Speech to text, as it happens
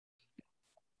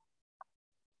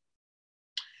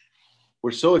We're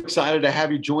so excited to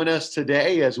have you join us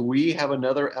today as we have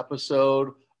another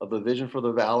episode of the Vision for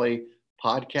the Valley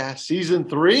podcast. Season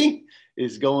 3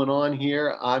 is going on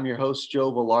here. I'm your host,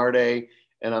 Joe Velarde,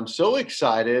 and I'm so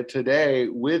excited today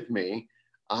with me.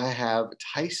 I have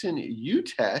Tyson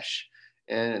Utesh,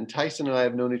 and Tyson and I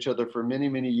have known each other for many,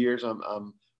 many years.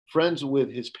 I'm friends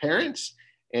with his parents,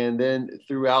 and then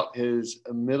throughout his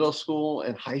middle school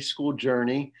and high school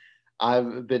journey,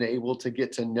 I've been able to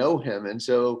get to know him. And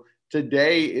so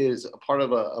today is a part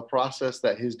of a process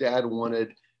that his dad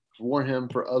wanted for him,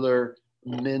 for other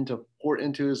men to pour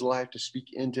into his life, to speak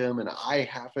into him. And I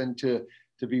happen to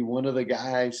be one of the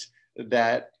guys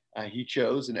that he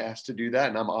chose and asked to do that.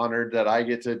 And I'm honored that I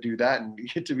get to do that and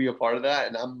get to be a part of that.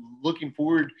 And I'm looking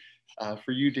forward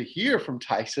for you to hear from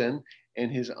Tyson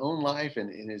and his own life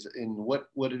and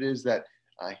what it is that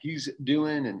he's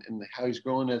doing and how he's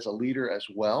growing as a leader as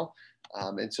well.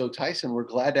 And so, Tyson, we're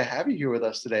glad to have you here with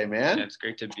us today, man. Yeah, it's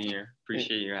great to be here.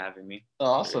 Appreciate you having me.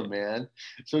 Awesome, man.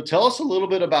 So tell us a little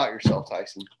bit about yourself,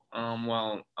 Tyson.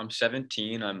 Well, I'm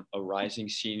 17. I'm a rising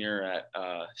senior at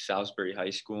Salisbury High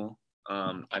School.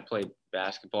 I play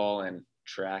basketball and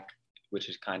track, which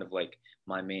is kind of like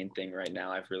my main thing right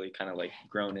now. I've really kind of like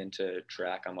grown into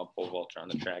track. I'm a pole vaulter on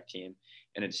the track team.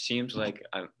 And it seems like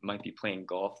I might be playing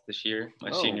golf this year,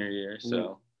 my senior year.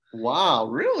 So. Wow,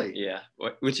 really? Yeah,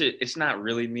 which it's not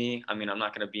really me. I mean, I'm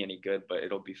not going to be any good, but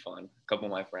it'll be fun. A couple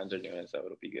of my friends are doing it, so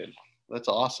it'll be good. That's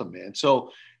awesome, man.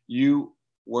 So you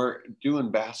were doing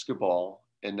basketball,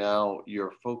 and now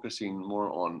you're focusing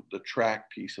more on the track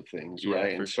piece of things,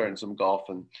 right? And starting some golf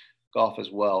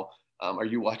as well. Are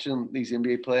you watching these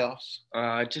NBA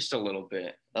playoffs? Just a little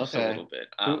bit. Okay. Just a little bit.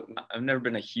 I've never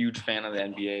been a huge fan of the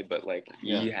NBA, but like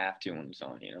you have to when it's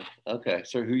on, you know. Okay,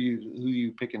 so who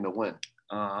you picking to win?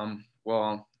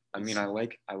 Well, I mean, I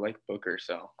like Booker,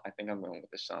 so I think I'm going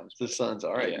with the Suns. The Suns,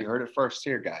 all right. Yeah. You heard it first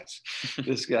here, guys.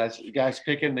 This guy's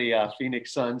picking the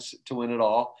Phoenix Suns to win it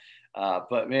all.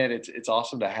 But man, it's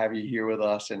awesome to have you here with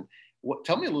us. And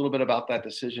tell me a little bit about that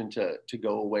decision to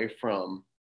go away from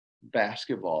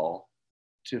basketball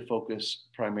to focus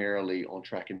primarily on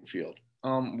track and field.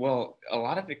 Well, a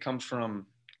lot of it comes from.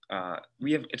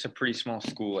 It's a pretty small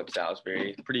school at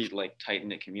Salisbury, pretty like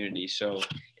tight-knit community. So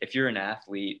if you're an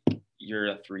athlete, you're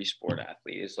a 3-sport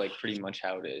athlete. It's like pretty much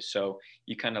how it is. So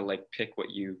you kind of like pick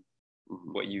what you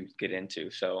get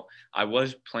into. So I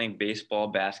was playing baseball,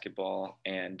 basketball,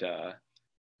 and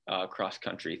cross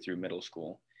country through middle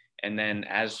school. And then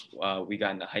as we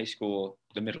got into high school,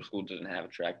 the middle school doesn't have a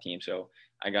track team. So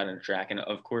I got into track, and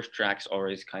of course track's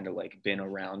always kind of like been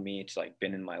around me. It's like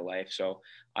been in my life. So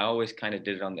I always kind of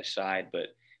did it on the side.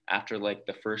 But after like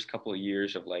the first couple of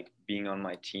years of like being on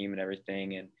my team and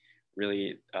everything, and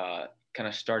really kind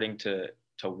of starting to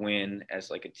win as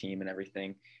like a team and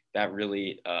everything, that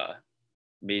really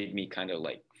made me kind of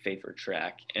like favor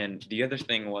track. And the other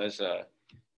thing was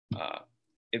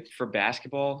for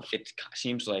basketball, it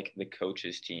seems like the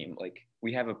coach's team, like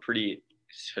we have a pretty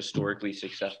historically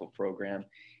successful program,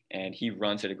 and he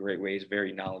runs it a great way. He's a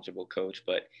very knowledgeable coach,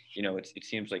 but you know, it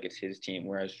seems like it's his team.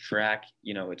 Whereas track,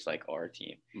 you know, it's like our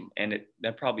team, and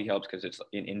that probably helps because it's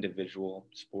an individual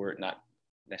sport, not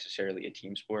necessarily a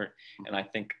team sport. And I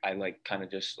think I like kind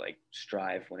of just like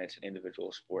strive when it's an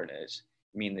individual sport, as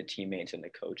me and the teammates and the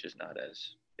coach is not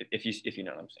as if you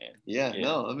know what I'm saying. Yeah,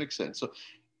 no, that makes sense. So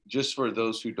just for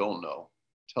those who don't know,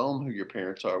 tell them who your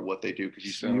parents are, what they do,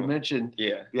 because you mentioned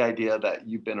the idea that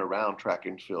you've been around track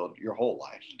and field your whole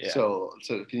life. Yeah. So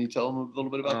can you tell them a little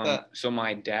bit about that? So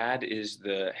my dad is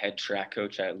the head track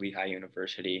coach at Lehigh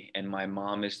University, and my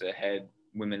mom is the head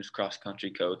women's cross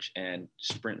country coach and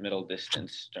sprint middle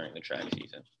distance during the track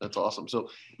season. That's awesome. So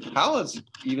how has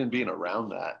even being around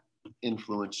that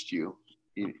influenced you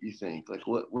think? Like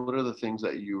what are the things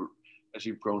that as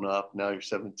you've grown up, now you're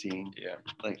 17. Yeah.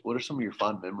 Like, what are some of your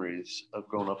fond memories of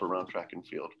growing up around track and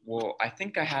field? Well, I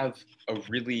think I have a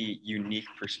really unique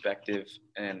perspective,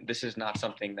 and this is not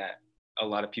something that a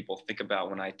lot of people think about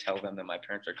when I tell them that my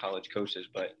parents are college coaches,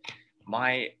 but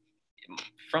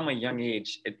from a young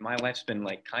age, my life's been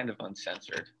like kind of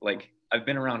uncensored. Like I've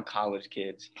been around college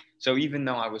kids. So even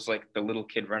though I was like the little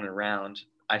kid running around,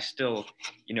 I still,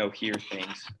 you know, hear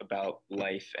things about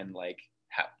life and like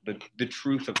the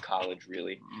truth of college,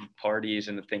 really, parties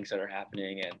and the things that are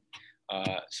happening.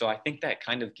 And so I think that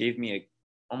kind of gave me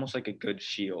almost like a good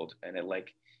shield, and it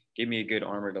like gave me a good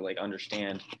armor to like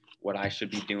understand what I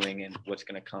should be doing and what's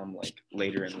going to come like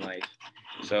later in life.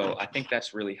 So I think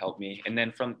that's really helped me. And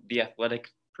then from the athletic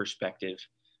perspective,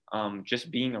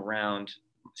 just being around,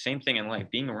 same thing in life,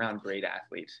 being around great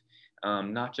athletes,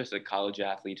 not just the college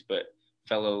athletes, but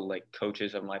fellow like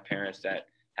coaches of my parents that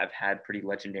have had pretty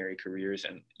legendary careers.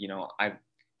 And, I'm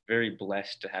very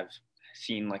blessed to have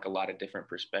seen like a lot of different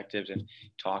perspectives and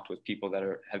talked with people that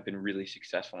have been really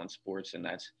successful in sports. And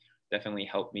that's definitely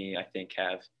helped me, I think,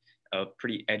 have a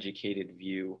pretty educated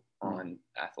view on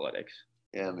athletics.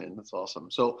 Yeah, man, that's awesome.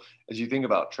 So as you think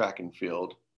about track and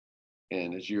field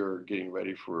and as you're getting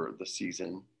ready for the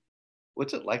season,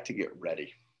 what's it like to get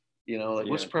ready? Like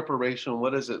what's preparation?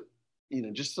 What is it,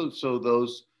 just so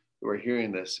those who are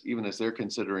hearing this, even as they're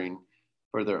considering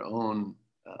for their own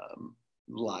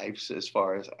lives as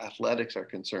far as athletics are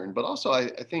concerned, but also I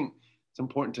think it's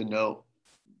important to note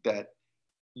that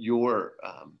your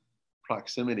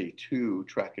proximity to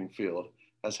track and field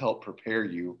has helped prepare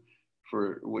you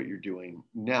for what you're doing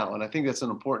now. And I think that's an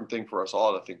important thing for us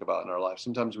all to think about in our life.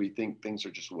 Sometimes we think things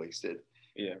are just wasted,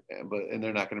 and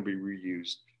they're not going to be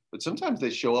reused. But sometimes they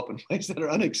show up in ways that are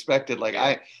unexpected. Like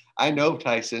I know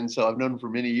Tyson, so I've known him for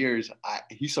many years.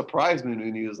 He surprised me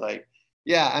when he was like,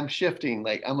 "Yeah, I'm shifting.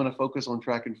 Like I'm going to focus on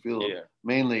track and field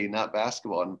mainly, not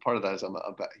basketball." And part of that is I'm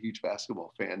a huge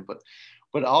basketball fan,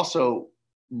 but also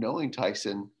knowing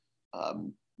Tyson,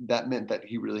 that meant that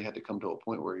he really had to come to a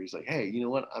point where he's like, "Hey, you know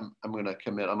what? I'm going to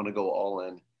commit. I'm going to go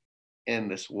all in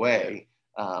this way."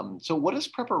 So what does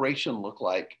preparation look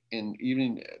like in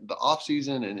even the off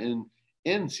season and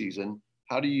in season?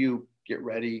 How do you get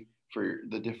ready for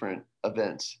the different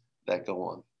events that go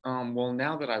on? Well,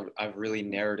 now that I've really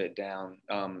narrowed it down,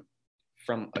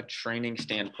 from a training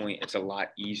standpoint, it's a lot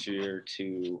easier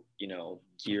to,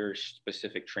 gear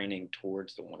specific training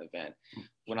towards the one event.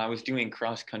 When I was doing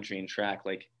cross country and track,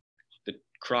 like the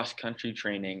cross country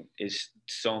training is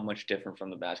so much different from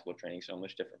the basketball training, so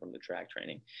much different from the track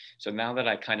training. So now that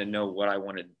I kind of know what I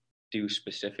want to do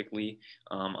specifically,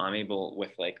 I'm able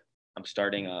with I'm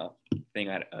starting a thing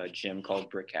at a gym called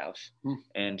Brick House,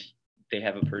 and they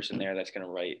have a person there that's going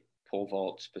to write pole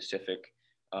vault specific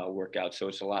workouts. So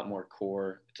it's a lot more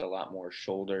core, it's a lot more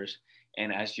shoulders.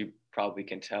 And as you probably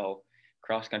can tell,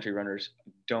 cross country runners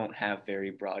don't have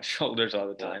very broad shoulders all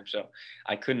the time. So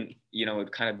I couldn't,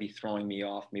 it'd kind of be throwing me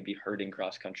off, maybe hurting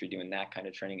cross country doing that kind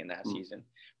of training in that season.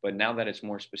 But now that it's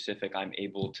more specific, I'm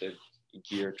able to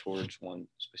gear towards one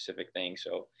specific thing.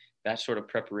 So that sort of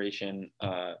preparation,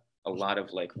 a lot of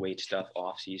weight stuff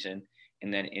off season,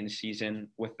 and then in season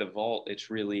with the vault, it's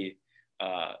really,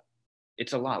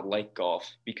 it's a lot like golf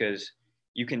because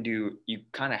you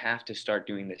kind of have to start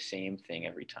doing the same thing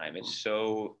every time. It's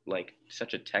so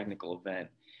such a technical event.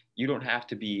 You don't have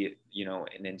to be,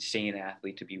 an insane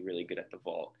athlete to be really good at the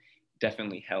vault.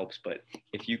 Definitely helps, but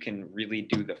if you can really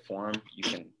do the form, you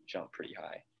can jump pretty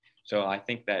high. So I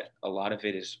think that a lot of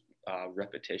it is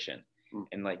repetition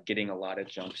and getting a lot of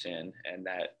jumps in, and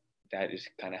that is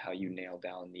kind of how you nail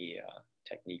down the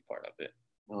technique part of it.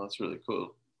 Well, that's really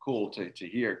cool to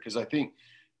hear, because I think,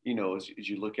 as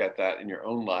you look at that in your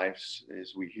own lives,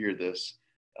 as we hear this,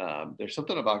 there's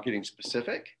something about getting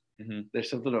specific. There's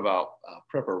something about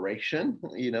preparation,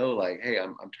 hey,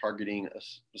 I'm targeting a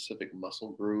specific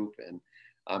muscle group and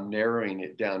I'm narrowing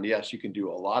it down. Yes, you can do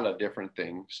a lot of different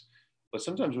things, but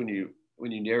sometimes when you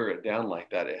narrow it down like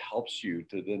that, it helps you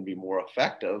to then be more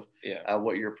effective at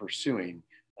what you're pursuing.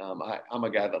 I'm a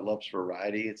guy that loves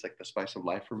variety. It's like the spice of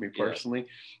life for me personally.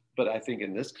 But I think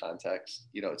in this context,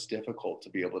 it's difficult to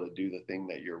be able to do the thing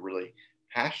that you're really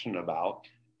passionate about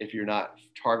if you're not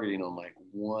targeting on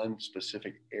one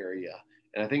specific area.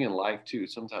 And I think in life too,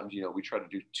 sometimes, we try to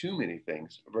do too many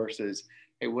things versus,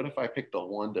 hey, what if I pick the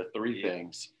 1 to 3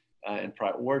 things and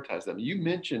prioritize them? You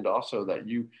mentioned also that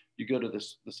you go to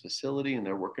this facility and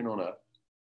they're working on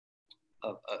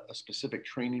a specific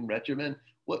training regimen.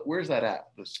 Where's that at?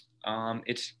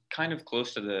 It's kind of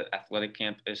close to the athletic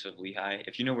campus of Lehigh.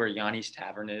 If you know where Yanni's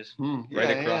Tavern is,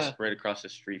 right across the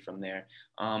street from there.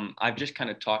 I've just kind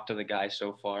of talked to the guy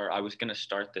so far. I was going to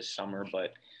start this summer,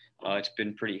 but it's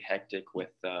been pretty hectic with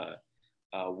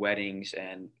weddings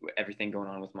and everything going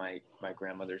on with my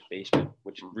grandmother's basement,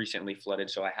 which recently flooded.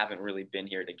 So I haven't really been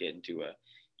here to get into a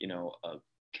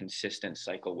consistent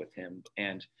cycle with him.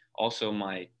 And also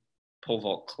my pole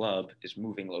vault club is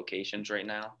moving locations right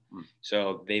now.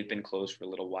 So they've been closed for a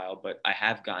little while, but I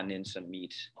have gotten in some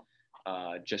meets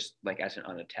just as an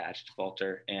unattached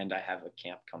vaulter, and I have a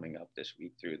camp coming up this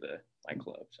week through my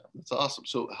club. So that's awesome.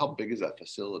 So how big is that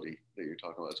facility that you're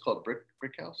talking about? It's called Brick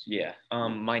House? Yeah.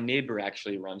 My neighbor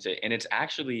actually runs it, and it's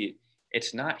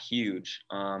not huge.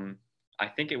 I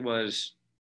think it was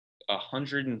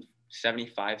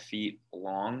 175 feet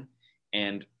long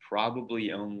and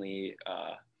probably only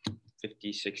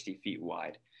 50, 60 feet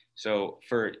wide. So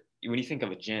for when you think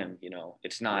of a gym,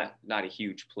 it's not a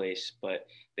huge place, but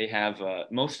they have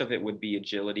most of it would be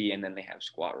agility, and then they have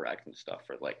squat racks and stuff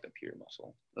for like the pure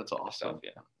muscle That's awesome. stuff.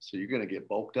 Yeah. So you're gonna get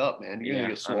bulked up, man. You're Yeah,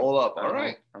 gonna get swole up. All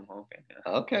right. I'm hoping.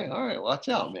 Yeah. Okay. All right. Watch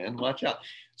out, man. Watch out.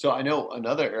 So I know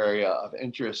another area of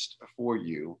interest for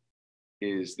you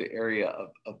is the area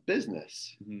of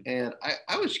business. Mhm. And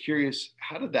I was curious,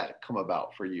 how did that come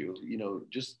about for you?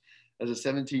 Just as a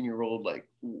 17-year-old, like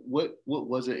what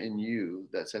was it in you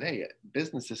that said, hey,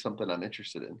 business is something I'm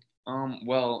interested in?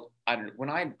 Well,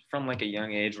 from like a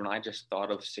young age, when I just thought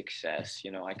of success,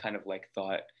 I kind of like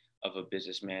thought of a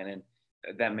businessman,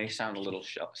 and that may sound a little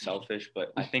selfish,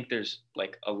 but I think there's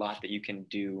like a lot that you can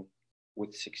do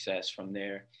with success from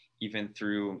there, even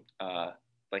through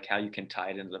like how you can tie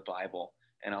it into the Bible.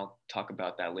 And I'll talk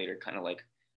about that later, kind of like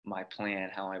my plan,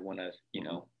 how I want to,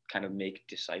 kind of make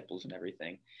disciples and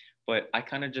everything. But I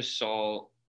kind of just saw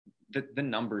the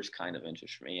numbers kind of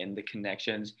interest me, and the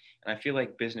connections. And I feel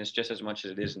like business, just as much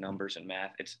as it is numbers and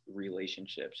math, it's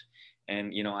relationships.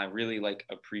 And, I really like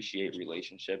appreciate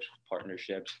relationships,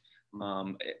 partnerships.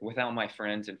 Without my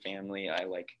friends and family, I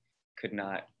like could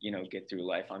not, get through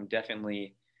life. I'm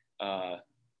definitely a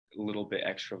little bit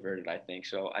extroverted, I think.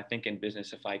 So I think in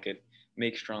business, if I could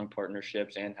make strong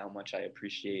partnerships and how much I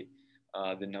appreciate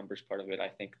the numbers part of it, I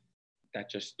think that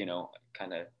just,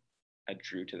 kind of I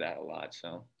drew to that a lot.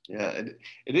 So Yeah,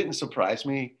 it didn't surprise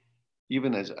me,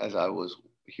 even as I was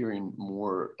hearing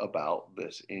more about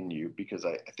this in you, because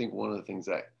I think one of the things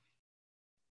that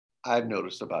I've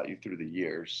noticed about you through the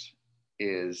years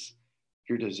is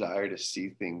your desire to see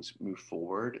things move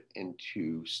forward and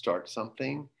to start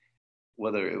something,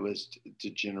 whether it was to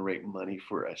generate money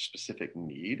for a specific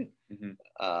need, mhm.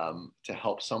 To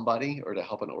help somebody or to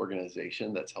help an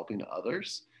organization that's helping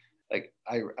others. Like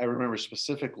I remember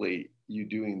specifically you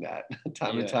doing that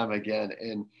time and Yeah. time again,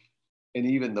 and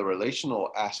even the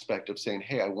relational aspect of saying,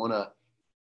 hey, I want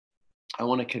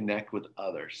to connect with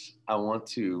others. I want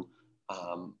to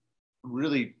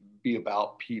really be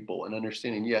about people and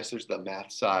understanding. Yes, there's the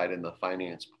math side and the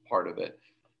finance part of it,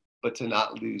 but to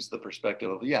not lose the perspective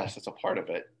of, yes, it's a part of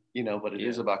it, but it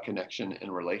is Yeah. about connection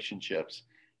and relationships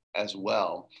as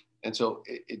well. And so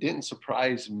it didn't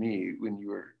surprise me when you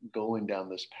were going down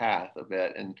this path a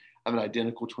bit. And I'm an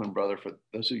identical twin brother, for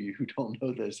those of you who don't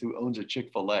know this, who owns a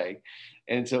Chick-fil-A.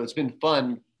 And so it's been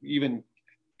fun, even,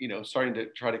 starting to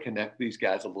try to connect these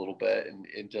guys a little bit,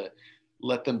 and to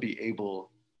let them be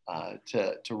able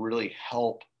to really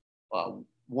help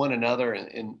one another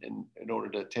in order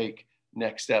to take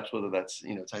next steps, whether that's,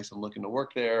 Tyson looking to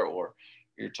work there, or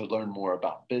you're to learn more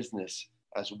about business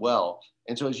as well.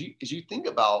 And so as you think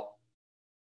about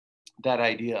that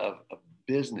idea of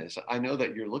business, I know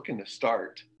that you're looking to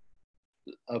start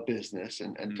a business,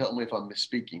 and tell me if I'm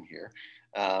misspeaking here.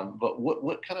 But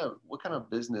what kind of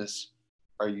business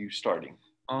are you starting?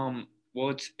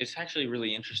 Well, it's actually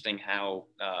really interesting how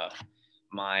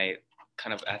my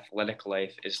kind of athletic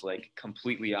life is like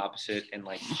completely opposite and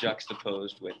like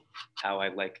juxtaposed with how I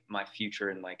like my future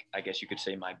and, like, I guess you could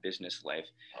say, my business life.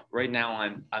 Right now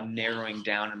I'm narrowing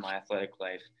down in my athletic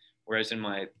life, whereas in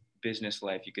my business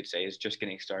life, you could say, is just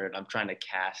getting started. I'm trying to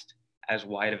cast as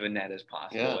wide of a net as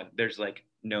possible, Yeah. and there's like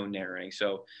no narrowing.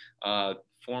 So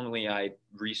formerly I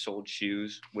resold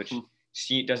shoes, which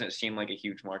doesn't seem like a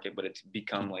huge market, but it's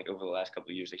become, like, over the last couple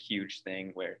of years, a huge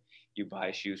thing where you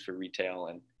buy shoes for retail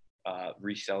and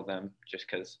resell them just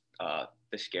because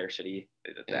the scarcity,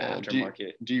 the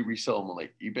aftermarket. Do you resell them on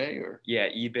like eBay or? Yeah,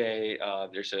 eBay.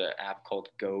 There's an app called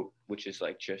Goat, which is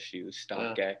like just shoes.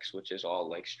 StockX, which is all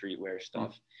like streetwear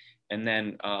stuff. And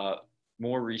then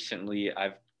more recently,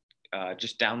 I've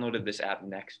just downloaded this app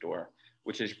Nextdoor,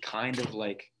 which is kind of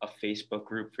like a Facebook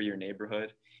group for your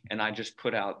neighborhood. And I just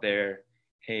put out there,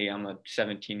 hey, I'm a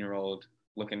 17-year-old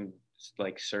looking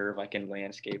like serve. I can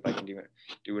landscape. I can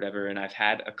do whatever. And I've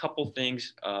had a couple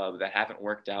things that haven't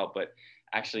worked out, but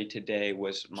actually today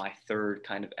was my third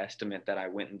kind of estimate that I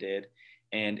went and did.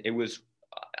 And it was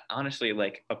honestly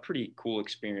like a pretty cool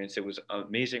experience. It was an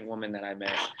amazing woman that I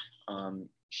met.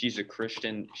 She's a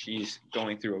Christian. She's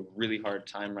going through a really hard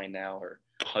time right now. Her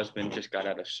husband just got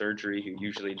out of surgery, who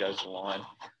usually does lawn,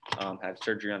 had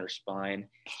surgery on her spine.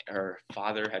 Her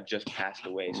father had just passed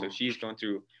away. So she's going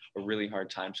through a really hard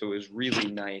time. So it was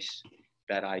really nice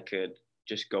that I could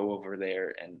just go over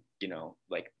there and,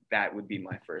 like, that would be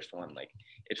my first one. Like,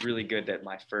 it's really good that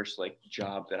my first like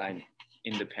job that I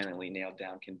independently nailed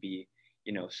down can be,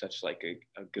 such like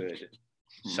a good,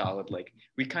 solid, like,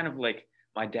 we kind of like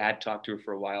my dad talked to her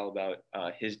for a while about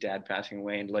his dad passing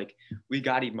away, and like we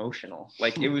got emotional.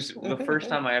 Like it was the first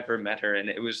time I ever met her, and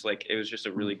it was just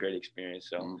a really great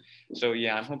experience. So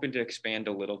yeah, I'm hoping to expand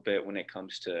a little bit when it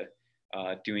comes to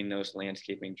doing those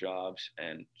landscaping jobs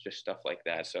and just stuff like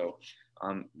that. So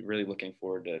I'm really looking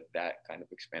forward to that kind of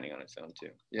expanding on its own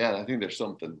too. Yeah, and I think there's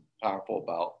something powerful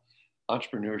about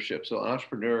entrepreneurship. So, an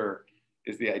entrepreneur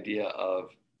is the idea of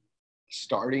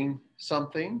starting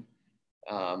something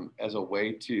as a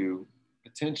way to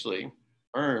potentially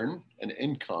earn an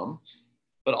income,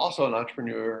 but also an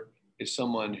entrepreneur is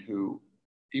someone who,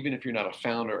 even if you're not a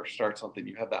founder or start something,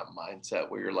 you have that mindset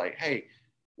where you're like, hey,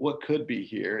 what could be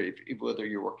here? If whether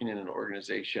you're working in an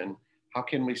organization, how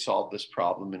can we solve this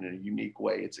problem in a unique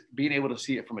way? It's being able to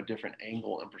see it from a different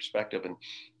angle and perspective. And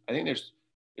I think there's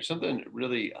something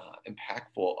really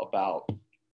impactful about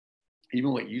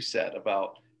even what you said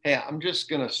about, hey, I'm just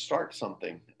going to start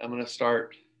something. I'm going to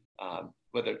start,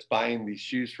 whether it's buying these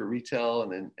shoes for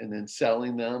retail and then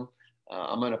selling them.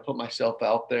 I'm going to put myself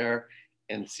out there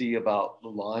and see about the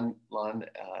lawn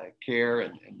care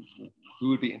and who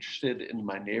would be interested in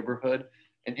my neighborhood.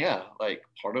 And yeah, like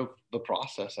part of the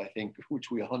process, I think, which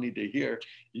we all need to hear,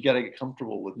 you got to get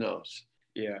comfortable with no's.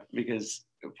 Yeah. Because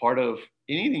part of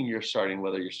anything you're starting,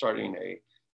 whether you're starting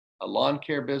a lawn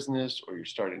care business or you're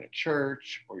starting a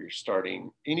church or you're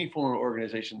starting any form of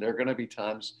organization, there are going to be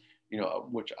times,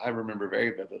 which I remember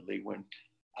very vividly when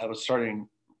I was starting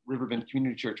Riverbend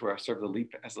Community Church, where I served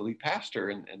as the lead pastor,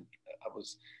 and I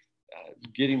was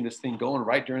getting this thing going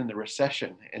right during the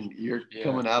recession, and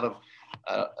coming out of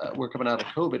we're coming out of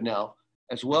COVID now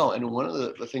as well. And one of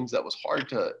the things that was hard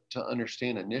to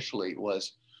understand initially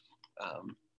was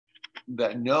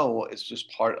that no is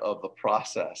just part of the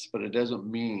process, but it doesn't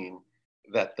mean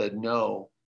that the no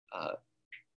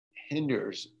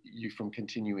hinders you from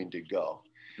continuing to go.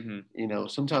 Mm-hmm.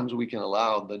 Sometimes we can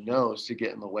allow the no's to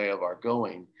get in the way of our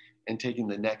going and taking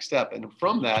the next step. And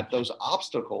from that, those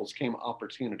obstacles came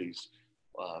opportunities.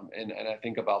 And I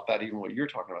think about that, even what you're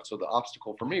talking about. So the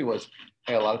obstacle for me was,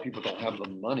 hey, a lot of people don't have the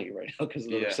money right now because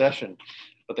of the recession.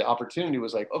 But the opportunity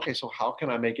was like, okay, so how can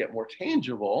I make it more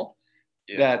tangible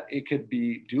that it could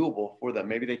be doable for them?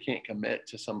 Maybe they can't commit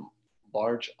to some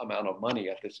large amount of money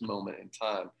at this moment in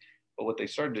time. But what they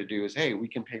started to do is, hey, we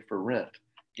can pay for rent,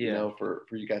 for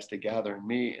you guys to gather and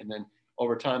meet. And then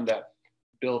over time that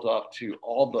built up to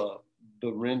all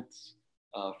the rents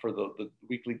for the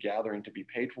weekly gathering to be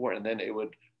paid for. And then it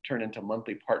would turn into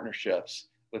monthly partnerships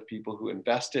with people who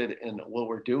invested in what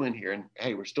we're doing here. And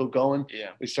hey, we're still going.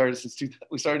 Yeah. We started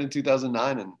in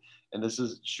 2009, and this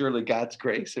is surely God's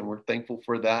grace, and we're thankful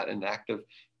for that and act of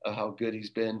how good he's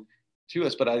been to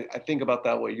us. But I think about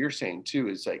that, what you're saying too,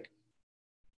 is like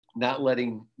not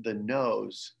letting the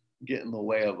no's get in the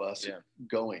way of us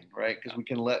going, right? Because we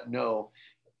can let no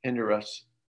hinder us,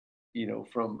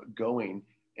 from going,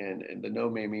 and the no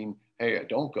may mean, hey,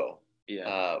 don't go.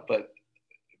 Yeah. But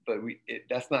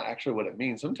that's not actually what it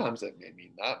means. Sometimes it may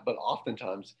mean that, but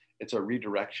oftentimes it's a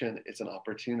redirection, it's an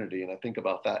opportunity. And I think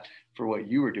about that for what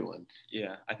you were doing.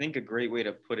 Yeah, I think a great way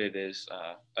to put it is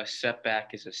a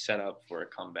setback is a setup for a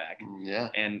comeback. Yeah.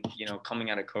 And, coming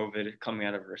out of COVID, coming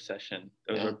out of a recession,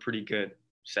 those are pretty good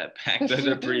setbacks. Those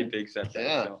are pretty big setbacks.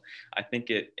 Yeah. So I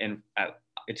think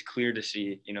it's clear to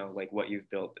see, like what you've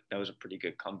built, that was a pretty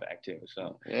good comeback too.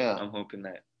 So I'm hoping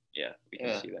that, we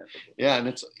can see that. Yeah. And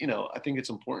it's, I think it's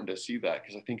important to see that,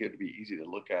 because I think it'd be easy to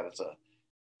look at as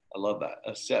I love that,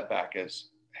 a setback as,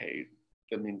 hey,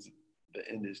 that means the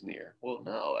end is near. Well,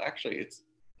 no, actually it's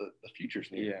the future's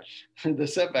near. Yeah. The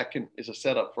setback is a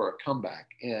setup for a comeback.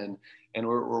 And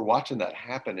we're watching that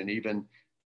happen. And even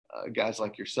guys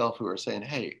like yourself who are saying,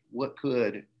 hey, what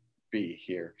could be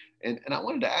here? And I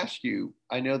wanted to ask you,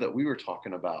 I know that we were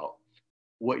talking about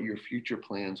what your future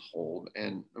plans hold,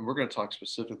 and we're going to talk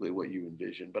specifically what you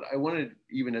envision, but I wanted,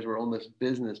 even as we're on this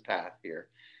business path here,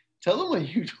 tell them what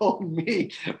you told me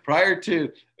prior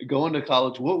to going to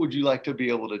college. What would you like to be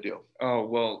able to do? Oh,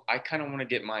 well, I kind of want to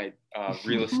get my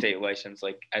real estate license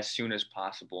like as soon as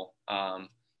possible.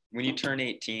 When you turn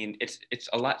 18, it's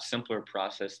a lot simpler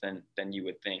process than you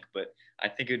would think, but I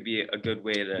think it would be a good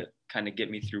way to kind of get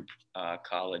me through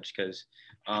college, because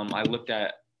I looked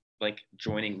at like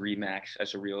joining Remax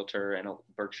as a realtor and a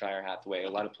Berkshire Hathaway, a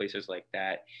lot of places like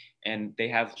that, and they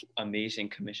have amazing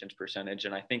commissions percentage.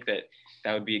 And I think that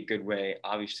would be a good way,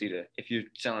 obviously, to, if you're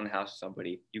selling a house to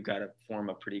somebody, you got to form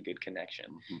a pretty good connection.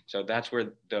 Mm-hmm. So that's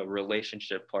where the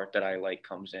relationship part that I like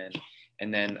comes in.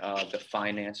 And then the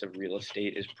finance of real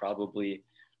estate is probably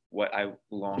what I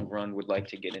long run would like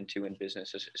to get into in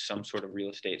business, is some sort of real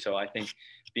estate. So I think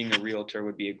being a realtor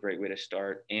would be a great way to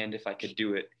start. And if I could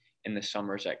do it in the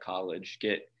summers at college,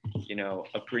 get,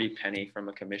 a pretty penny from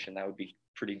a commission that would be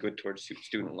pretty good towards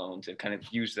student loans, and kind of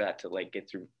use that to like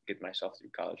get myself through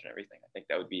college and everything. I think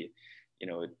that would be,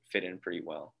 it'd fit in pretty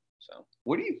well. So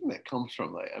What do you think that comes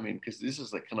from? Like, I mean, because this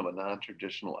is like kind of a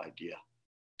non-traditional idea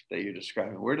that you're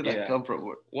describing. Where did that come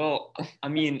from? Well, I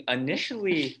mean,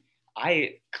 initially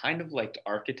I kind of liked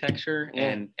architecture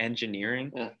and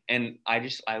engineering, and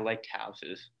I liked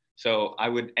houses. So I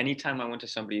would, anytime I went to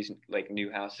somebody's like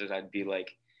new houses, I'd be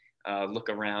like, look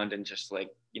around and just like,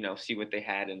 see what they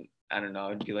had. And I don't know,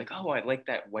 I'd be like, oh, I like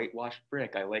that whitewashed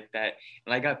brick. I like that.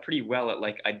 And I got pretty well at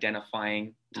like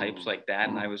identifying types like that.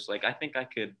 And I was like, I think I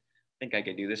could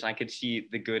do this. I could see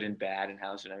the good and bad in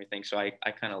houses and everything. So I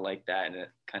kind of like that. And it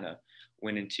kind of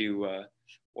went into,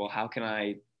 well, how can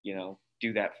I,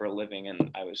 do that for a living?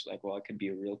 And I was like, well, I could be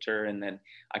a realtor. And then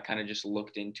I kind of just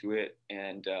looked into it,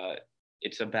 and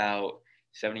it's about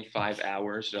 75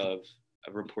 hours of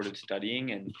reported studying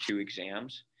and 2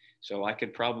 exams. So I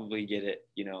could probably get it,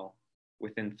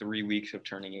 within 3 weeks of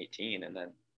turning 18, and then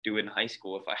do it in high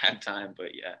school if I had time.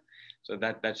 But yeah, so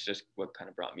that's just what kind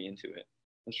of brought me into it.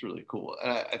 That's really cool.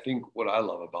 And I think what I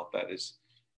love about that is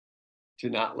to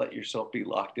not let yourself be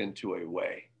locked into a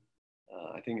way.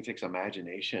 I think it takes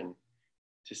imagination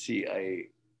to see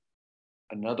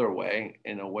another way,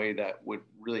 in a way that would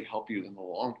really help you in the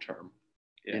long term.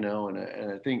 And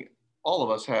I think all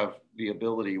of us have the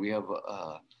ability. We have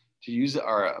to use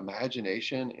our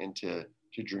imagination and to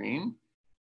dream,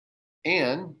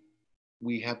 and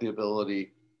we have the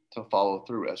ability to follow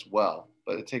through as well.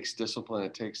 But it takes discipline.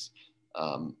 It takes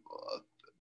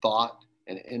thought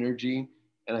and energy,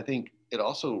 and I think it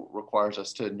also requires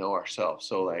us to know ourselves.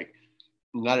 So like,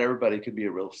 not everybody could be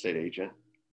a real estate agent,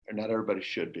 or not everybody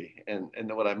should be. And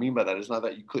what I mean by that is not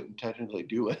that you couldn't technically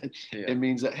do it. It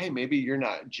means that, hey, maybe you're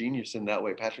not genius in that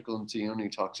way. Patrick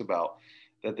Lencioni talks about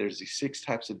that there's these 6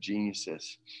 types of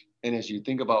geniuses. And as you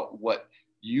think about what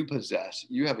you possess,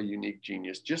 you have a unique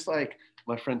genius, just like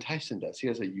my friend Tyson does. He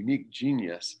has a unique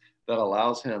genius that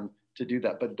allows him to do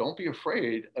that. But don't be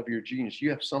afraid of your genius. You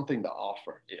have something to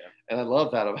offer. And I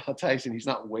love that about Tyson. He's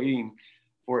not waiting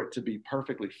for it to be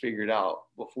perfectly figured out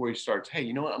before he starts. Hey,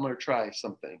 you know what? I'm going to try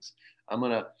some things. I'm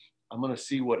going to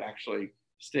see what actually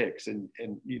sticks, and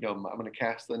I'm going to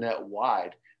cast the net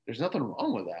wide. There's nothing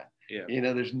wrong with that.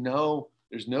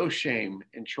 There's no shame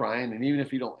in trying. And even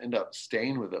if you don't end up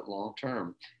staying with it long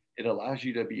term, it allows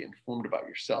you to be informed about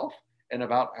yourself and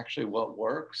about actually what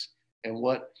works and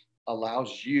what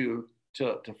allows you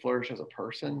to flourish as a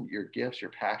person, your gifts,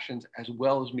 your passions, as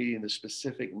well as meeting the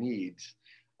specific needs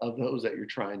of those that you're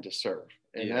trying to serve.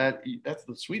 And that's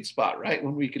the sweet spot, right?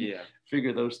 When we can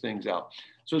figure those things out.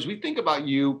 So as we think about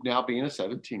you now being a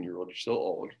 17-year-old, you're still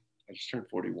old. I just turned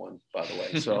 41, by the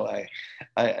way. So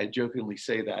I jokingly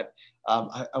say that.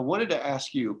 I wanted to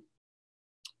ask you,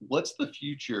 what's the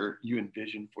future you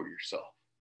envision for yourself?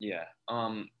 Yeah.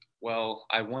 Well,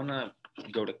 I want to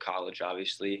go to college,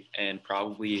 obviously, and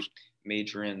probably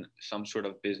major in some sort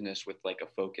of business with like a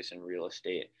focus in real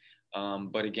estate.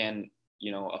 But again,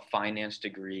 a finance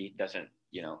degree doesn't,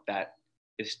 that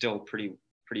is still pretty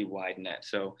wide net.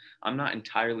 So I'm not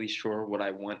entirely sure what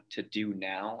I want to do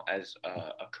now as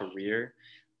a career,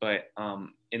 but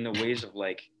in the ways of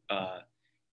like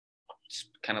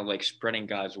kind of like spreading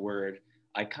God's word,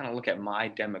 I kind of look at my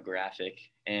demographic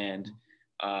and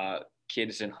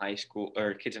kids in high school,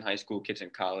 kids in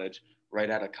college,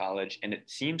 right out of college, and it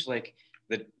seems like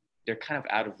that they're kind of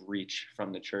out of reach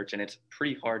from the church, and it's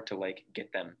pretty hard to like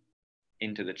get them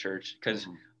into the church because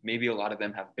maybe a lot of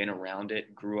them have been around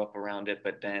it, grew up around it,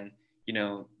 but then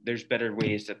there's better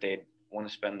ways that they want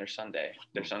to spend their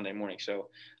Sunday morning. So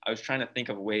I was trying to think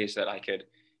of ways that I could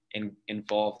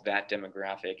involve that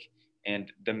demographic,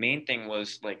 and the main thing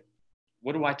was like,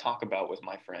 what do I talk about with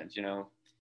my friends?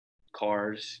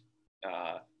 Cars,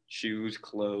 shoes,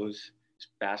 clothes,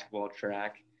 basketball,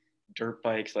 track, dirt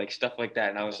bikes, like stuff like that.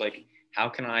 And I was like, how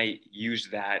can I use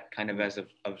that kind of as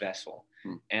a vessel?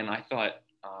 And I thought,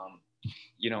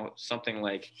 something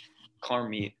like car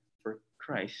meet for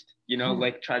Christ,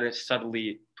 like try to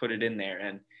subtly put it in there.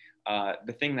 And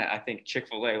the thing that I think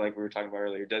Chick-fil-A, like we were talking about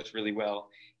earlier, does really well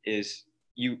is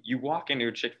you walk into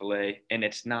a Chick-fil-A and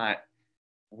it's not,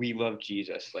 we love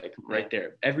Jesus, like right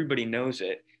there. Everybody knows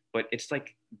it, but it's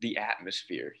like the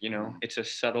atmosphere, it's a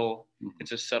subtle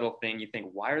thing. You think,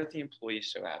 why are the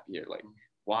employees so happy here? Like,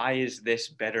 why is this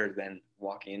better than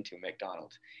walking into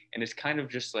McDonald's? And it's kind of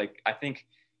just like, I think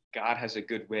God has a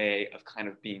good way of kind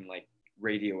of being like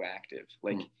radioactive.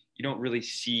 Like you don't really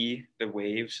see the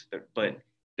waves, but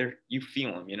you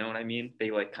feel them, you know what I mean?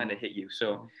 They like kind of hit you.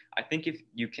 So I think if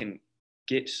you can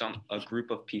get a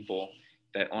group of people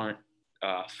that aren't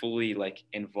fully like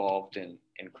involved in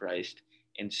Christ,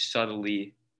 and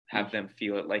subtly have them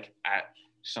feel it, like at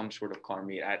some sort of car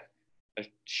meet, at a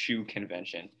shoe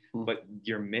convention, but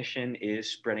your mission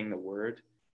is spreading the word,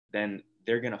 then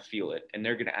they're gonna feel it and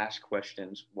they're gonna ask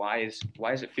questions. Why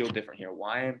does it feel different here?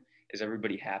 Why is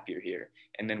everybody happier here?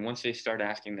 And then once they start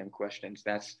asking them questions,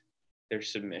 that's their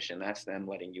submission. That's them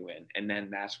letting you in, and then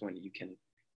that's when you can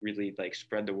really like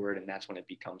spread the word, and that's when it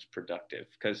becomes productive.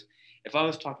 Because if I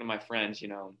was talking to my friends,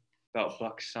 about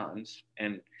Buck's sons,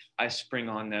 and I spring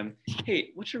on them,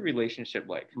 hey, what's your relationship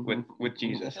like with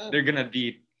Jesus? They're gonna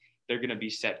be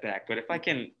set back. But if I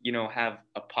can, have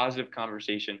a positive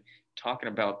conversation talking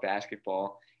about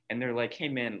basketball, and they're like, hey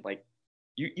man, like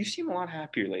you seem a lot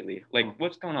happier lately. Like,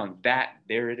 what's going on?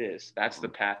 There it is. That's the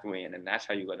pathway in, and that's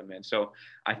how you let them in. So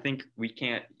I think we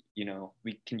can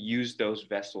use those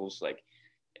vessels, like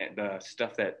the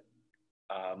stuff that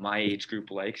my age group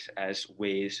likes, as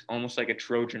ways, almost like a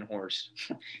Trojan horse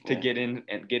to get in,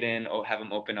 have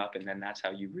them open up. And then that's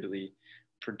how you really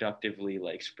productively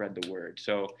like spread the word.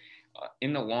 So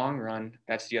in the long run,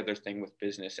 that's the other thing with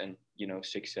business and,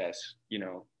 success,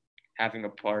 having a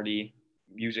party,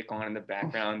 music on in the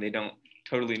background, they don't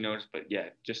totally notice, but yeah,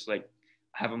 just like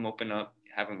have them open up,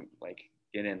 have them like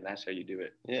get in. That's how you do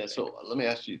it. Yeah. So let me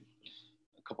ask you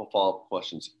a couple follow-up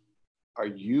questions. Are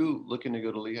you looking to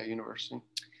go to Lehigh University?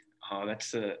 Oh,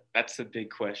 that's a big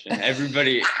question.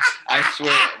 Everybody, I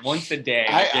swear, once a day.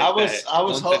 I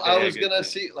was gonna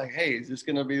see, like, hey, is this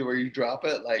gonna be where you drop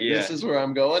it? Like, this is where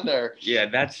I'm going, or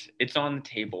it's on the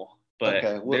table. But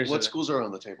okay, what schools are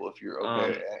on the table? If you're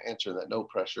okay answering that, no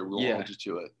pressure. We'll hold you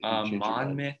to it.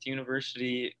 Monmouth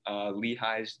University,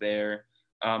 Lehigh's there.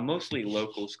 Mostly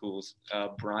local schools.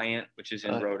 Bryant, which is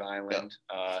in Rhode Island,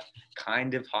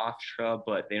 kind of Hofstra,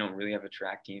 but they don't really have a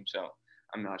track team, so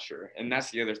I'm not sure. And that's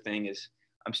the other thing, is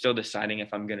I'm still deciding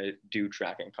if I'm gonna do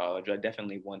track in college. I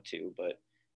definitely want to, but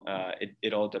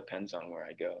it all depends on where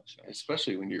I go. So.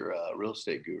 Especially when you're a real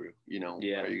estate guru,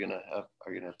 are you gonna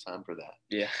have time for that?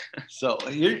 Yeah. So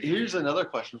here's another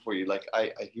question for you. Like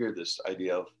I hear this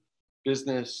idea of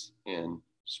business and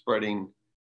spreading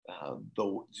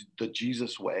the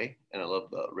Jesus way, and I love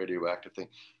the radioactive thing.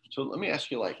 So let me ask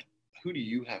you, like, who do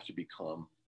you have to become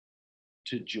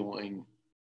to join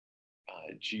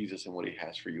Jesus and what he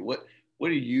has for you?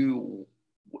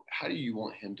 How do you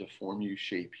want him to form you,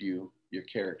 shape you, your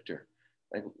character?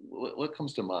 Like, what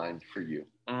comes to mind for you?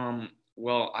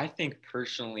 Well, I think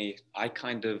personally, I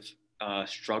kind of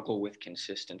struggle with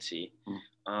consistency.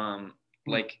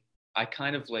 Like, I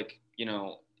kind of like,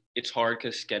 it's hard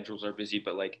because schedules are busy,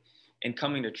 but like, and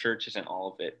coming to church isn't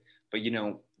all of it. But,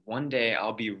 one day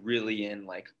I'll be really in,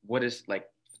 like, what is, like,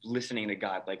 listening to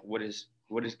God? Like, what does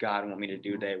God want me to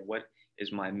do today? What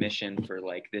is my mission for,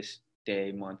 like, this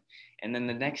day, month? And then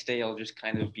the next day I'll just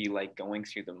kind of be like going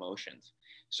through the motions.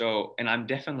 So, and I'm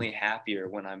definitely happier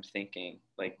when I'm thinking,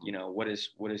 like, what is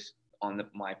on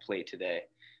my plate today.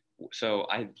 So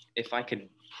if I could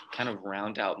kind of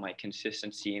round out my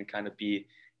consistency and kind of be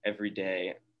every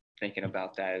day thinking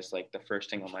about that as like the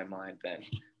first thing on my mind, then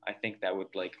I think that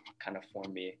would like kind of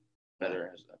form me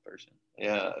better as a person.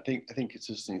 Yeah, I think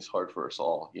consistency is hard for us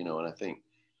all, and I think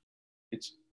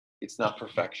it's not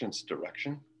perfection, it's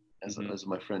direction, as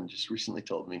my friend just recently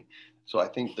told me. So I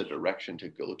think the direction to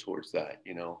go towards that,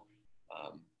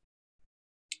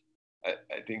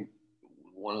 I think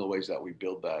one of the ways that we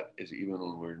build that is even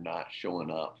when we're not showing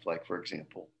up. Like, for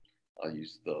example, I'll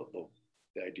use the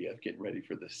idea of getting ready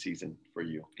for this season for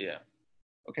you. Yeah.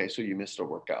 Okay, so you missed a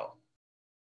workout.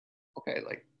 Okay,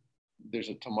 like there's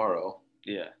a tomorrow.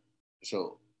 Yeah.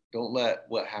 So don't let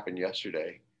what happened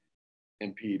yesterday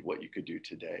impede what you could do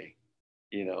today,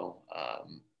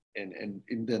 and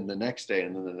then the next day,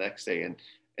 and then the next day,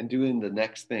 and doing the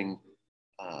next thing,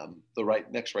 the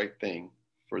next right thing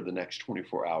for the next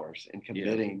 24 hours, and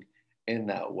committing in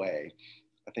that way,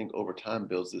 I think over time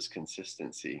builds this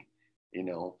consistency,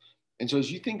 And so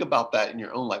as you think about that in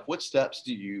your own life, what steps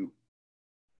do you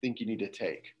think you need to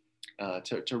take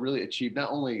to really achieve not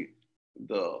only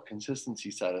the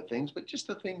consistency side of things, but just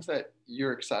the things that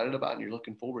you're excited about and you're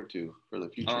looking forward to for the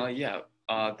future?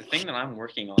 The thing that I'm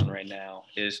working on right now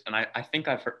is, and I think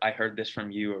I heard this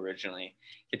from you originally.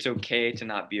 It's okay to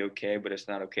not be okay, but it's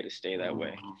not okay to stay that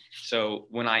way. So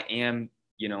when I am,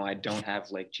 I don't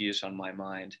have like Jesus on my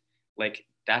mind, like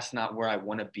that's not where I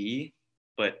want to be,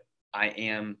 but I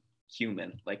am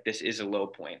human. Like this is a low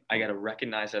point. I got to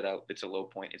recognize that it's a low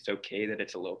point. It's okay that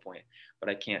it's a low point, but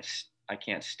I can't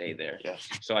stay there. Yes.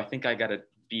 So I think I got to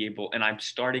be able, and I'm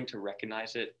starting to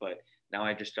recognize it, but now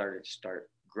I just start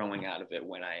growing out of it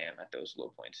when I am at those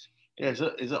low points. Yeah.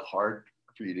 Is it hard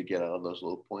for you to get out of those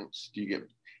low points? Do you get,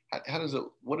 how does it,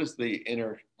 what does the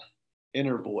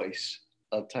inner voice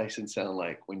of Tyson sound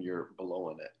like when you're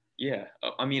blowing it? Yeah.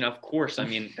 I mean, of course, I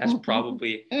mean, that's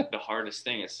probably the hardest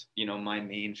thing. It's, my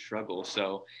main struggle.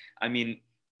 So, I mean,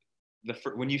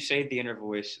 when you say the inner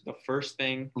voice, the first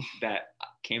thing that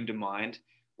came to mind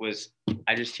was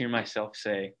I just hear myself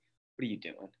say, "What are you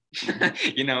doing?"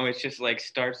 It's just like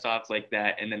starts off like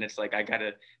that, and then it's like I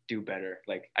gotta do better.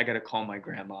 Like I gotta call my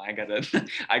grandma. I gotta,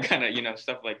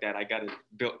 stuff like that. I gotta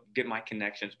get my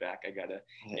connections back. I gotta,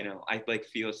 I like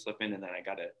feel it slipping, and then I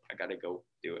gotta go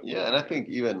do it. Yeah, and I think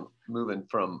even moving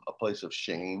from a place of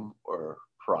shame or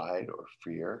pride or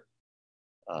fear,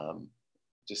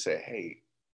 just say, "Hey,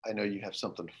 I know you have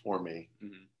something for me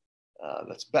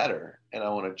that's better, and I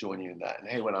want to join you in that." And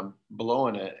hey, when I'm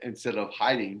blowing it, instead of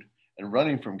hiding and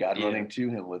running from God, running to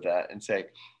Him with that, and say,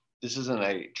 "This isn't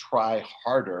a try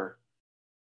harder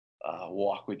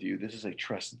walk with you. This is a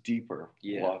trust deeper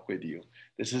walk with you.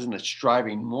 This isn't a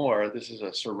striving more. This is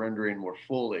a surrendering more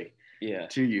fully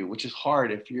to you," which is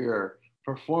hard if you're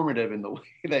performative in the way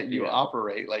that you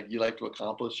operate. Like you like to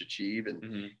accomplish, achieve,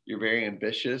 and you're very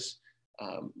ambitious.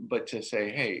 But to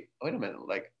say, "Hey, wait a minute,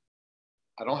 like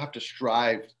I don't have to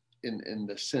strive in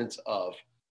the sense of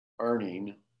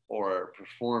earning or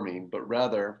performing, but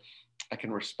rather I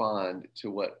can respond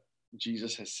to what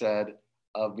Jesus has said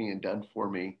of me and done for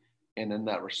me. And in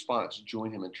that response,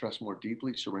 join Him and trust more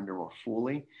deeply, surrender more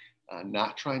fully,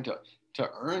 not trying to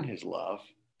earn His love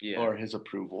or His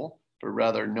approval, but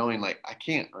rather knowing like I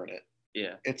can't earn it.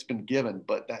 Yeah. It's been given,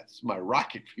 but that's my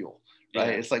rocket fuel,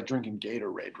 right? Yeah. It's like drinking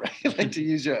Gatorade, right? Like to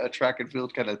use a track and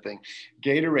field kind of thing.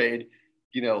 Gatorade,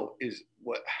 is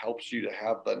what helps you to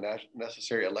have the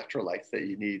necessary electrolytes that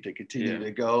you need to continue to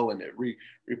go, and it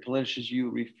replenishes you,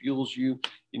 refuels you,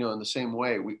 in the same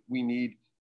way. We need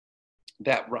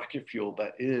that rocket fuel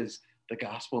that is the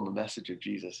gospel and the message of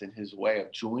Jesus and His way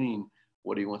of joining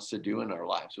what He wants to do in our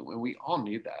lives. And we all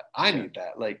need that. I need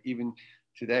that. Like even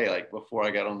today, like before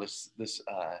I got on this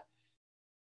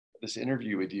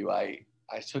interview with you, I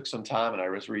took some time and I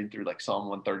was reading through like Psalm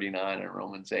 139 and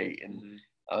Romans 8, and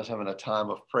I was having a time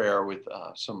of prayer with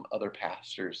some other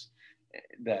pastors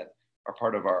that are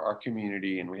part of our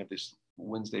community, and we have this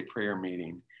Wednesday prayer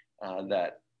meeting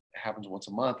that happens once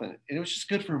a month, and it was just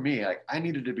good for me. Like I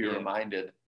needed to be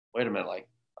reminded, wait a minute, like,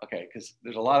 okay, because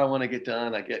there's a lot I want to get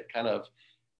done. I get kind of,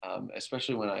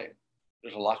 especially when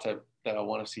there's a lot that I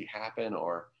want to see happen,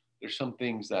 or there's some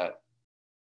things that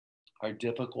are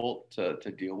difficult to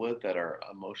deal with that are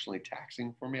emotionally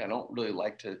taxing for me. I don't really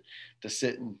like to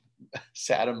sit in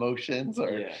sad emotions,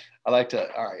 or I like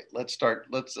to, all right, let's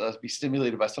be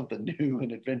stimulated by something new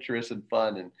and adventurous and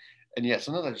fun. And yeah,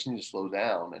 sometimes I just need to slow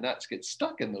down and not get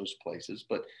stuck in those places,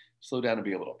 but slow down and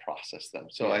be able to process them.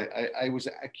 So I was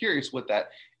curious what that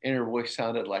inner voice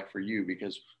sounded like for you,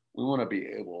 because we want to be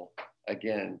able,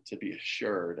 again, to be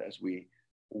assured as we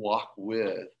walk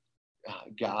with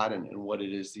God and what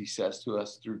it is He says to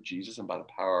us through Jesus and by the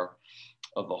power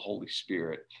of the Holy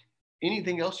Spirit.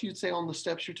 Anything else you'd say on the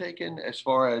steps you're taking as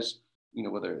far as,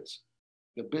 whether it's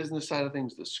the business side of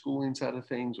things, the schooling side of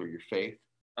things, or your faith?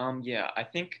 I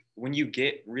think when you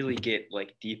really get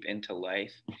like deep into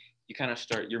life, you kind of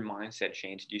start, your mindset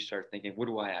changed. You start thinking, what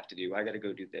do I have to do? I got to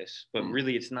go do this. But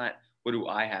really it's not, what do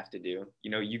I have to do?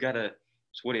 You got to,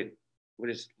 it's what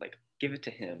is like, give it to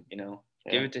Him,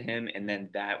 give it to Him. And then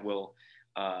that will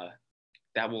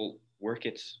work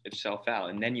itself out.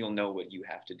 And then you'll know what you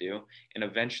have to do. And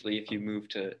eventually, if you move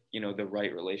to, the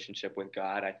right relationship with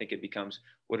God, I think it becomes,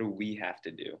 what do we have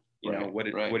to do?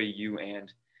 What do you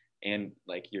and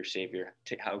like your Savior,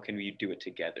 how can we do it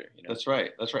together? That's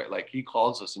right. Like He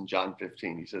calls us in John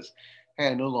 15. He says, "Hey,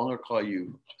 I no longer call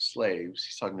you slaves."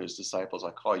 He's talking to His disciples.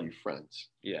 "I call you friends."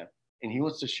 Yeah. And He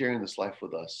wants to share in this life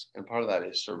with us. And part of that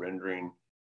is surrendering,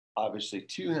 obviously,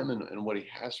 to Him and what He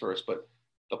has for us. But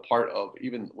the part of,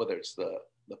 even whether it's the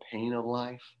pain of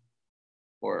life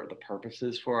or the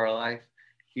purposes for our life,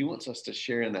 He wants us to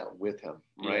share in that with Him,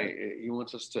 right? Yeah. He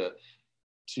wants us to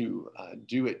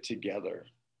do it together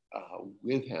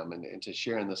with Him, and to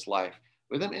share in this life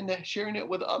with Him, and to sharing it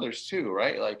with others too,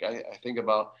 right? Like I think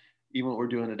about even what we're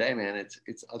doing today, man.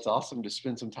 It's awesome to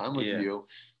spend some time with you,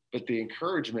 but the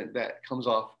encouragement that comes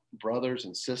off brothers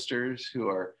and sisters who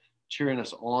are cheering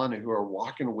us on and who are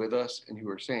walking with us and who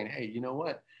are saying, hey, you know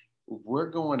what? We're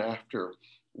going after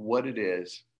what it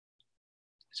is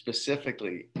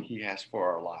specifically He has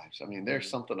for our lives. I mean, there's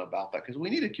something about that, because we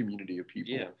need a community of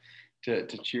people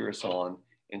to cheer us on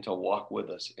and to walk with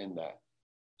us in that.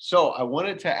 So I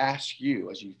wanted to ask you,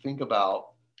 as you think about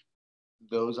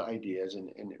those ideas,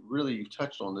 and really you've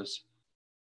touched on this,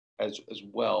 as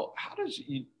well. How does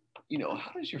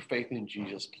how does your faith in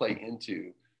Jesus play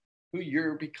into who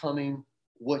you're becoming,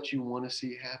 what you want to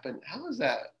see happen? How is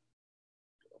that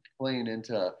playing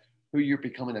into who you're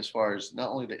becoming as far as not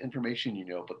only the information you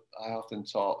know, but I often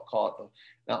call it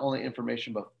not only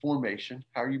information, but formation.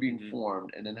 How are you being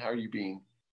formed? And then how are you being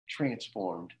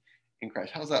transformed in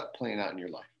Christ? How's that playing out in your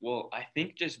life? Well, I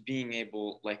think just being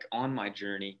able, like on my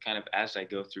journey, kind of as I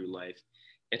go through life,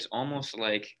 it's almost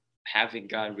like having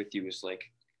God with you is like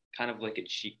kind of like a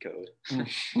cheat code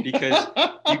because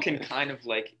you can kind of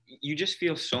like, you just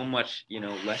feel so much,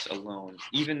 less alone,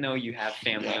 even though you have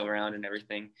family around and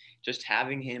everything. Just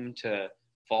having him to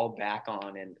fall back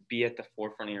on and be at the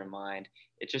forefront of your mind,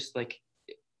 it just like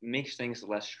it makes things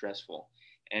less stressful.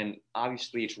 And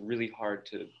obviously it's really hard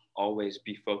to always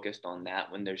be focused on that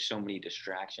when there's so many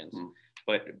distractions,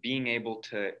 but being able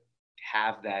to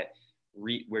have that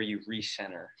where you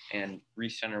recenter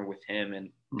with him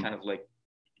and kind of like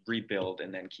rebuild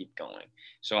and then keep going.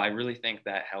 So I really think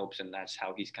that helps, and that's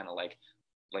how he's kind of like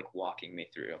walking me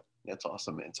through. That's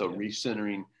awesome, man. So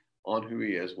recentering on who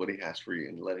he is, what he has for you,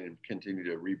 and letting him continue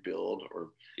to rebuild or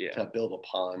to build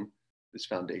upon this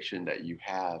foundation that you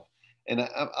have. And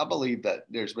I believe that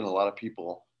there's been a lot of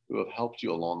people who have helped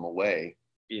you along the way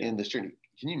in this journey.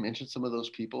 Can you mention some of those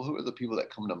people? Who are the people that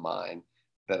come to mind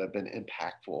that have been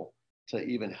impactful to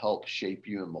even help shape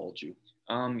you and mold you?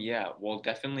 Well,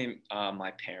 definitely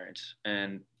my parents.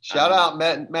 And shout out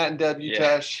Matt and Deb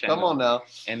Utesh. Come on now.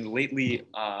 And lately,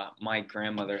 my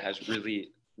grandmother has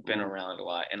really been around a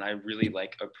lot, and I really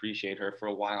appreciate her. For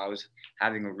a while, I was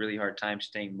having a really hard time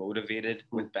staying motivated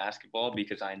with basketball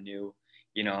because I knew,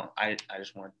 I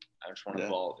just want to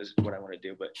ball is what I want to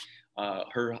do. But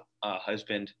her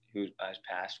husband, who has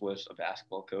passed, was a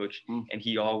basketball coach, and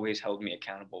he always held me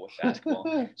accountable with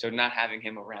basketball. So not having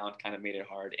him around kind of made it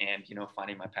hard, and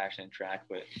finding my passion in track.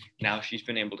 But now she's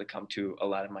been able to come to a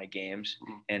lot of my games,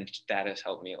 and that has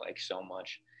helped me so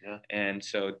much. Yeah. And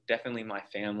so definitely my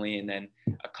family, and then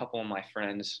a couple of my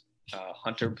friends.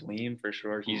 Hunter Bleem, for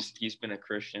sure. He's been a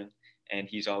Christian, and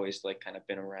he's always kind of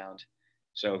been around.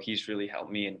 So he's really helped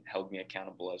me and held me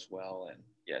accountable as well. And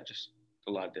just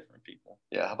a lot of different people.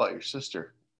 Yeah. How about your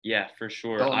sister? Yeah, for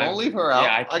sure. Don't leave her out.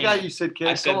 Yeah, I got you, Sid kid.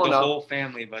 I said the whole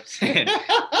family, but Sid.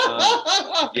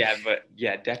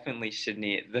 Definitely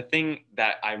Sydney. The thing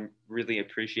that I really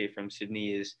appreciate from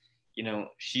Sydney is,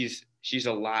 she's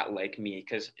a lot like me,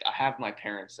 because I have my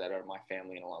parents that are my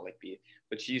family and a lot like me,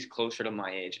 but she's closer to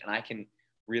my age, and I can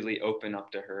really open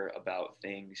up to her about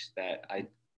things that I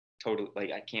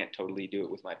can't totally do it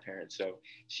with my parents. So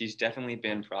she's definitely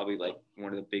been probably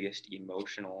one of the biggest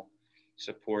emotional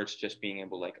supports, just being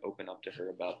able to open up to her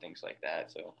about things like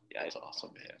that. So yeah, it's awesome,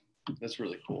 man. That's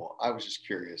really cool. I was just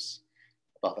curious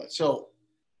about that. So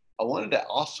I wanted to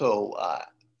also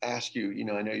ask you,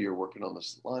 I know you're working on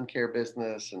this lawn care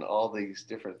business and all these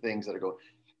different things that are going.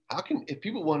 If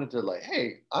people wanted to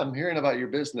hey, I'm hearing about your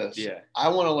business. Yeah. I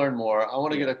want to learn more. I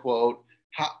want to get a quote.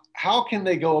 How can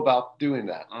they go about doing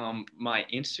that? My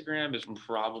Instagram is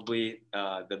probably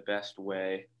the best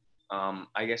way.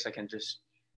 I guess I can just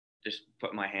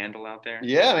put my handle out there.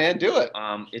 Yeah, man, do it.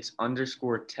 It's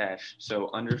 _Tesh, so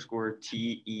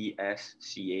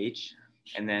 _TESCH,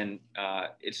 and then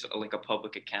it's like a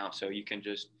public account, so you can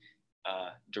just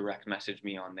direct message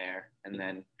me on there, and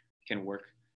then you can work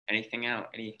anything out,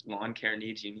 any lawn care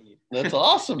needs you need. That's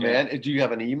awesome, man. Do you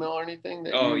have an email or anything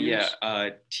that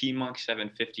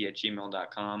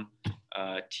tmonk750@gmail.com,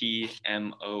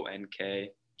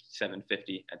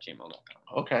 tmonk750@gmail.com.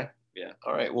 Okay. Yeah.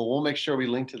 All right. Well, we'll make sure we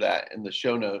link to that in the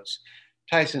show notes.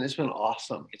 Tyson, it's been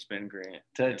awesome. It's been great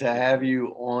to have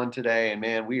you on today. And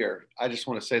man, I just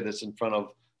want to say this in front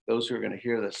of those who are going to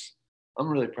hear this. I'm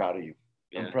really proud of you.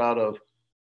 Yeah. I'm proud of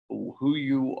who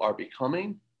you are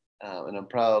becoming. And I'm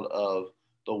proud of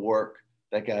the work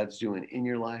that God's doing in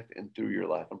your life and through your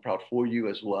life. I'm proud for you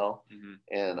as well.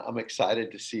 And I'm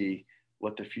excited to see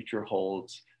what the future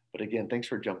holds. But again, thanks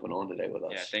for jumping on today with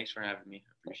us. Yeah, thanks for having me. I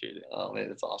appreciate it. Oh, man,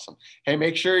 that's awesome. Hey,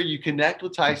 make sure you connect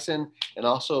with Tyson, and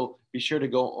also be sure to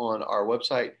go on our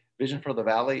website,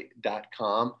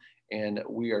 visionforthevalley.com. And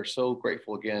we are so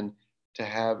grateful again to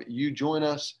have you join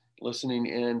us listening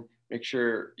in. Make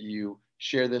sure you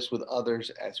share this with others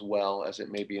as well, as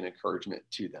it may be an encouragement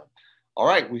to them. All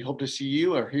right. We hope to see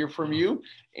you or hear from you,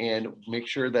 and make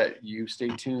sure that you stay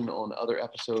tuned on other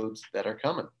episodes that are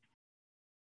coming.